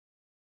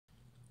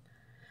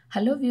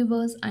Hello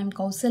viewers, I am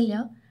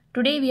Kausalya.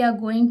 Today we are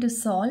going to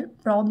solve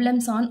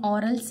problems on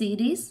oral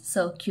series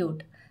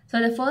circuit. So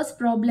the first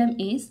problem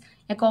is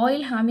a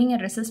coil having a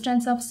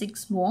resistance of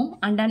 6 ohm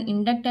and an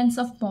inductance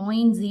of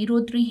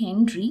 0.03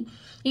 Henry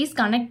is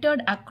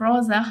connected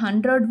across a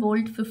 100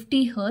 volt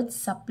 50 Hz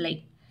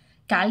supply.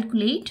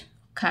 Calculate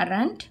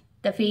current,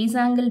 the phase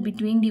angle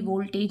between the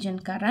voltage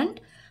and current,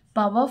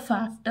 power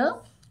factor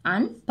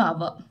and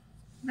power.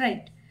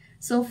 Right.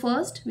 So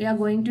first we are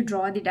going to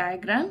draw the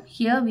diagram.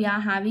 Here we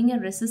are having a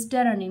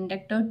resistor and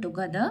inductor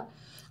together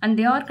and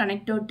they are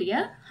connected to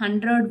a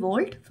 100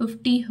 volt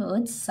 50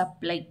 Hz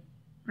supply.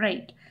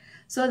 Right.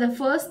 So the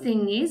first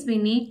thing is we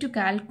need to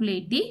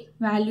calculate the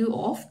value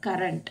of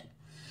current.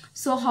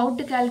 So how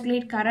to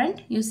calculate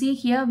current? You see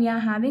here we are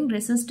having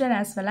resistor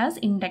as well as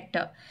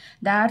inductor.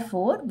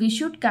 Therefore we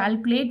should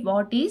calculate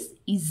what is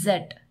Z.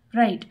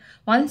 Right.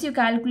 Once you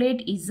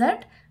calculate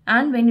Z,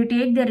 and when you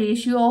take the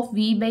ratio of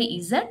V by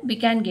Z, we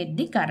can get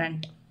the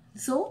current.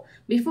 So,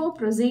 before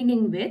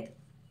proceeding with,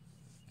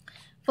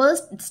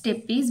 first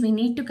step is we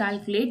need to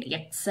calculate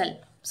XL.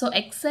 So,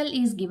 XL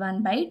is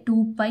given by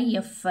 2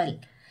 pi FL.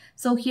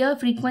 So, here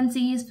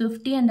frequency is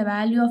 50 and the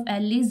value of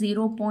L is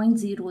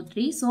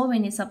 0.03. So,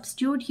 when you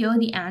substitute here,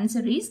 the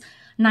answer is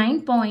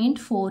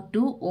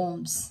 9.42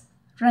 ohms.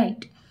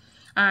 Right.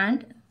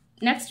 And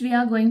next we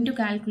are going to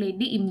calculate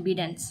the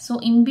impedance. So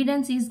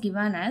impedance is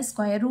given as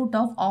square root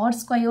of R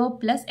square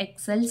plus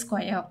XL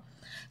square.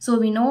 So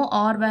we know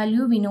R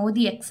value, we know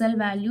the XL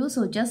value.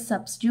 So just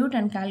substitute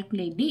and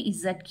calculate the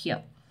Z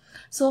here.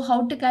 So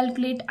how to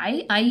calculate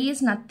I? I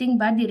is nothing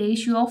but the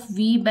ratio of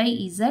V by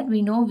Z.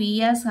 We know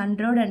V as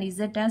 100 and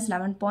Z as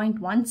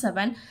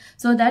 11.17.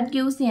 So that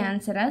gives the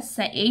answer as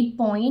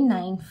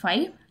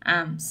 8.95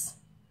 amps.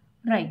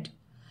 Right.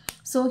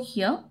 So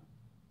here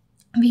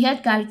we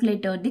had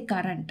calculated the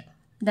current.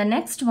 The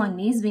next one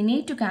is we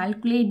need to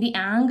calculate the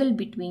angle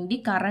between the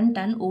current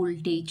and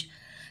voltage.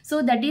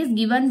 So that is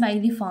given by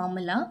the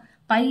formula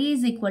pi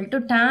is equal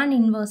to tan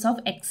inverse of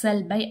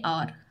XL by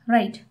R.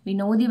 Right. We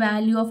know the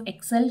value of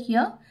XL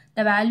here.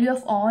 The value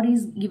of R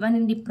is given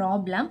in the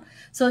problem.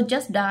 So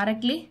just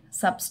directly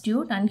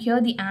substitute and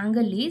here the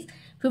angle is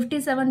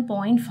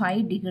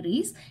 57.5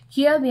 degrees.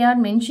 Here we are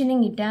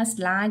mentioning it as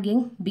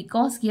lagging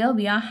because here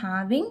we are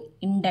having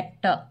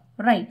inductor.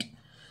 Right.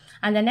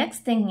 And the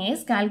next thing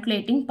is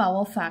calculating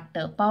power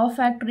factor. Power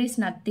factor is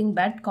nothing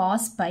but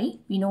cos pi.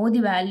 We know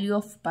the value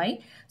of pi.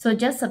 So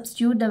just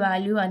substitute the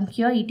value and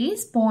here it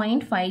is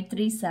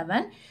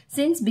 0.537.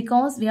 Since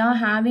because we are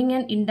having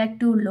an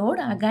inductive load,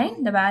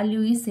 again the value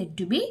is said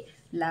to be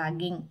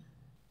lagging.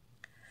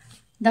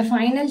 The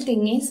final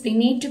thing is we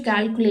need to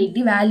calculate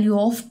the value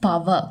of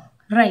power.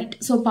 Right.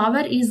 So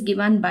power is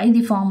given by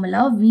the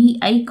formula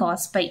VI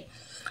cos pi.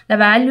 The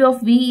value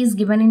of V is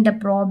given in the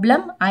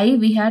problem. I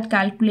we had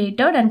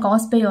calculated and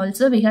cos pi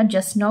also we had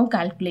just now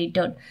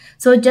calculated.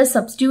 So just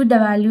substitute the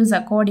values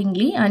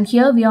accordingly and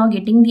here we are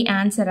getting the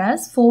answer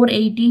as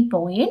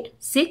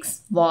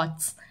 480.6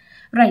 watts.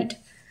 Right.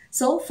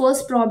 So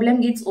first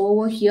problem gets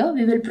over here.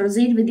 We will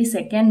proceed with the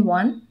second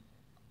one.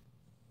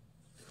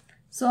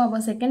 So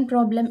our second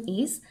problem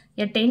is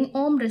a 10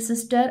 ohm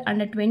resistor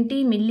and a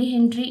 20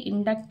 millihenry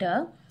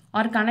inductor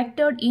are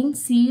connected in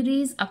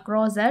series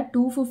across a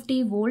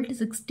 250 volt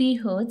 60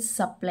 Hz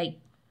supply.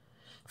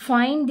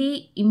 Find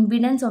the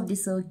impedance of the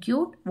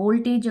circuit,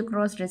 voltage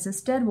across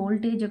resistor,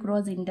 voltage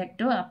across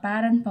inductor,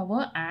 apparent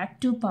power,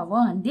 active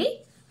power and the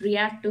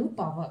reactive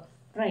power.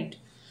 Right.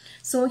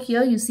 So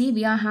here you see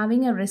we are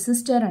having a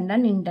resistor and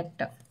an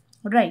inductor.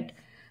 Right.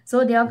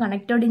 So they are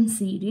connected in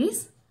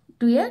series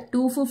to a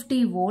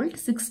 250 volt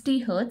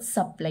 60 Hz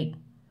supply.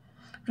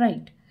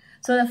 Right.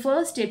 So the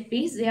first step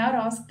is they are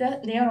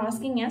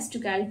asking us to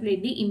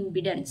calculate the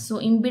impedance. So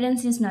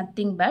impedance is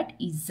nothing but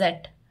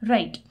Z.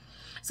 Right.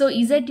 So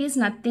Z is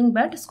nothing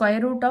but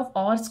square root of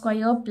R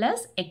square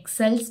plus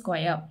XL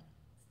square.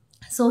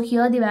 So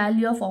here the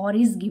value of R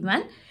is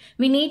given.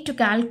 We need to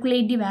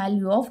calculate the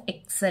value of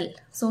XL.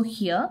 So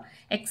here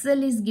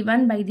XL is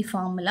given by the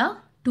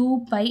formula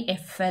 2 pi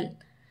FL.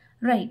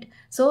 Right.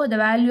 So the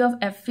value of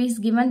F is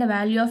given, the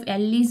value of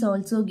L is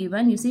also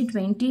given. You see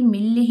 20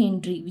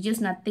 millihenry which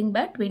is nothing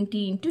but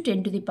 20 into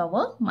 10 to the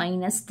power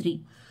minus 3.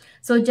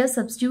 So just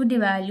substitute the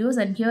values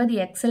and here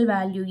the XL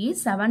value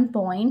is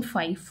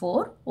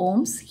 7.54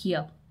 ohms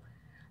here.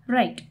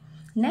 Right.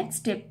 Next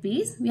step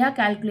is we are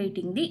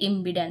calculating the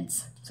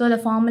impedance. So the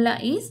formula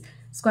is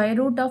square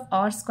root of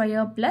R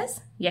square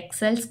plus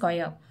XL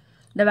square.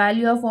 The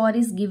value of R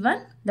is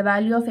given. The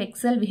value of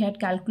XL we had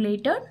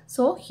calculated.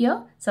 So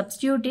here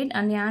substitute it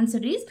and the answer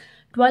is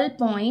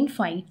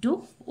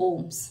 12.52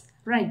 ohms.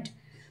 Right.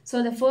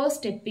 So the first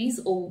step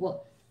is over.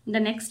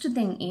 The next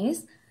thing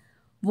is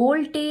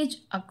voltage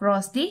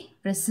across the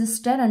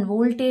resistor and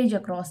voltage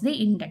across the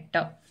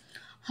inductor.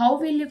 How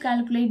will you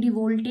calculate the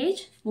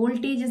voltage?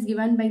 Voltage is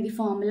given by the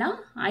formula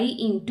I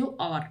into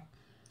R.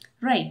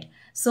 Right.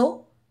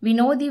 So we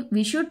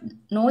should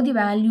know the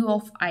value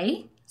of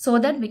I, so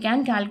that we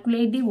can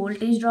calculate the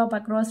voltage drop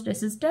across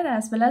resistor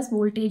as well as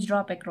voltage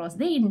drop across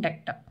the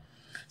inductor.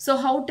 So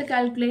how to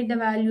calculate the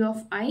value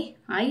of I?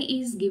 I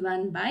is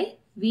given by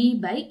V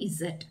by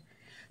Z.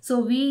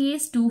 So V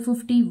is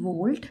 250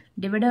 volt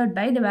divided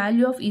by the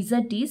value of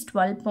Z is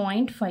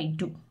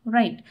 12.52,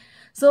 right?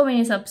 So when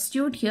you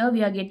substitute here,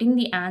 we are getting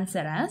the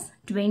answer as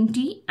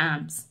 20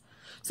 amps.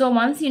 So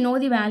once you know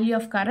the value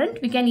of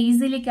current, we can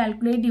easily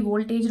calculate the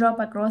voltage drop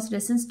across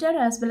resistor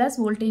as well as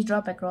voltage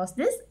drop across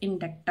this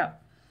inductor.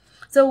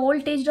 So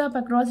voltage drop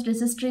across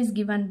resistor is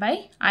given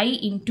by I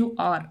into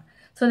R.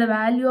 So the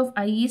value of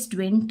I is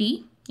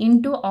 20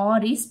 into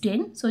R is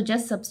 10. So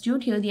just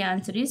substitute here, the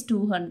answer is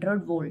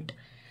 200 volt.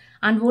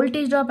 And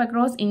voltage drop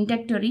across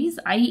inductor is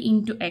I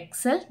into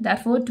XL.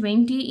 Therefore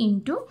 20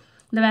 into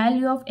the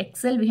value of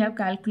XL we have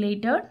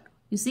calculated.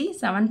 You see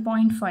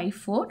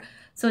 7.54.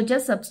 So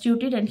just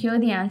substitute it and here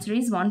the answer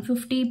is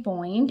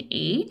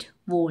 150.8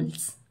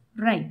 volts.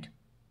 Right.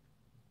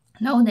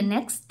 Now the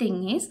next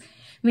thing is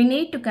we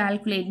need to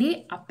calculate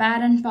the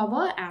apparent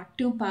power,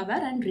 active power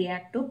and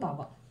reactive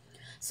power.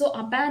 So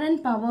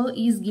apparent power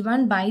is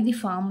given by the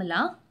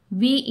formula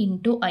V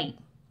into I.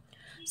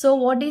 So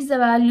what is the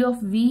value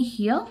of V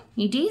here?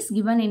 It is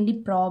given in the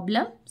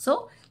problem.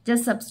 So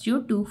just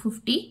substitute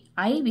 250.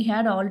 I we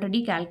had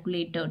already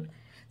calculated.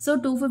 So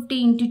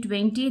 250 into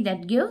 20,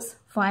 that gives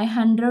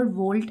 500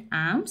 volt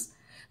amps.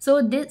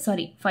 So this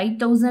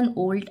 5000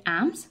 volt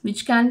amps,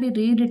 which can be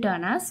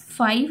rewritten as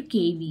 5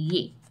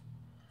 kVA.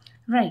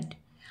 Right.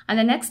 And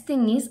the next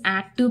thing is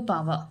active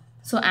power.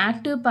 So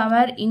active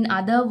power, in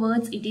other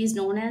words, it is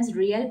known as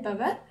real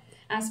power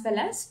as well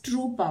as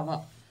true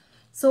power.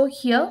 So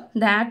here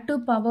the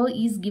active power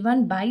is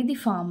given by the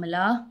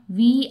formula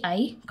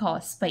VI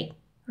cos pi.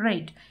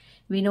 Right.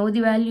 We know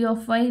the value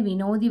of Y, we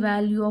know the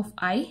value of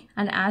I,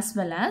 and as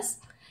well as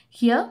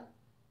here.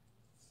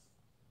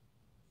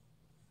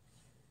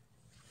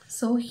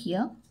 So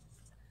here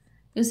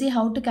you see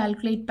how to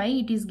calculate pi.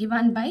 It is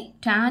given by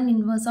tan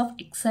inverse of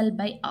XL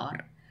by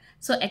R.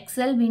 So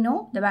XL we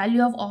know, the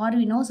value of R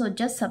we know, so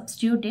just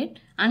substitute it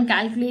and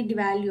calculate the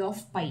value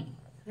of pi.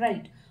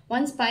 Right.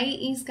 Once pi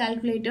is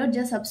calculated,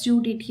 just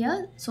substitute it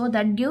here. So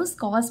that gives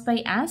cos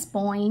pi as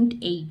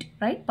 0.8,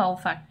 right, power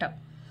factor.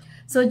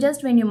 So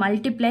just when you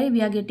multiply,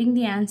 we are getting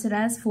the answer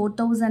as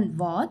 4000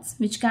 watts,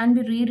 which can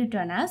be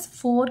rewritten as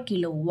 4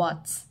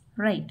 kilowatts,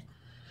 right.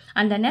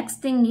 And the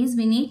next thing is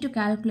we need to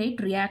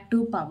calculate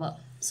reactive power.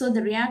 So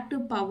the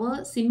reactive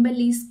power symbol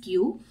is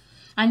Q,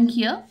 and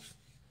here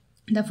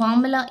the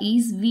formula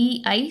is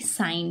VI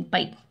sin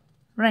pi.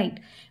 Right.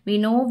 We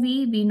know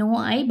V, we know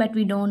I, but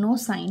we don't know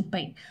sin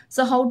pi.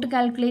 So how to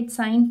calculate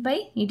sin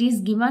pi? It is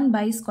given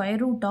by square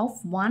root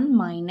of 1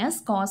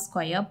 minus cos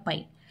square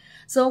pi.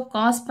 So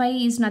cos pi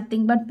is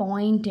nothing but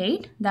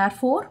 0.8.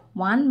 Therefore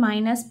 1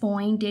 minus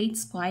 0.8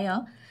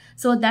 square.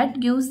 So that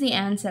gives the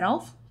answer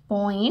of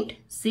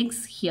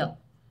 0.6 here.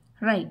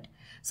 Right.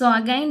 So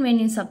again when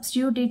you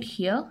substitute it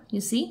here,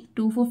 you see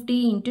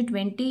 250 into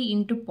 20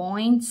 into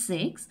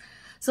 0.6.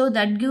 So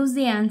that gives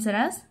the answer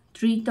as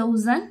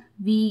 3000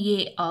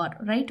 VAR,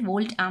 right,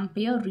 volt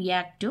ampere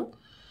reactive.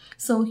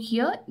 So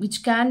here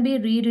which can be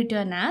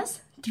rewritten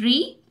as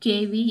 3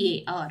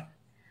 kVAR,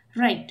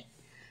 right.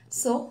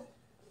 So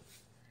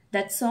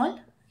that's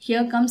all.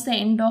 Here comes the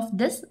end of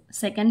this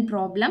second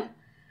problem.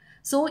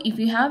 So if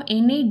you have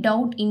any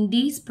doubt in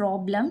these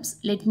problems,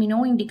 let me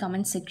know in the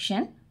comment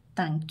section.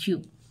 Thank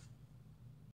you.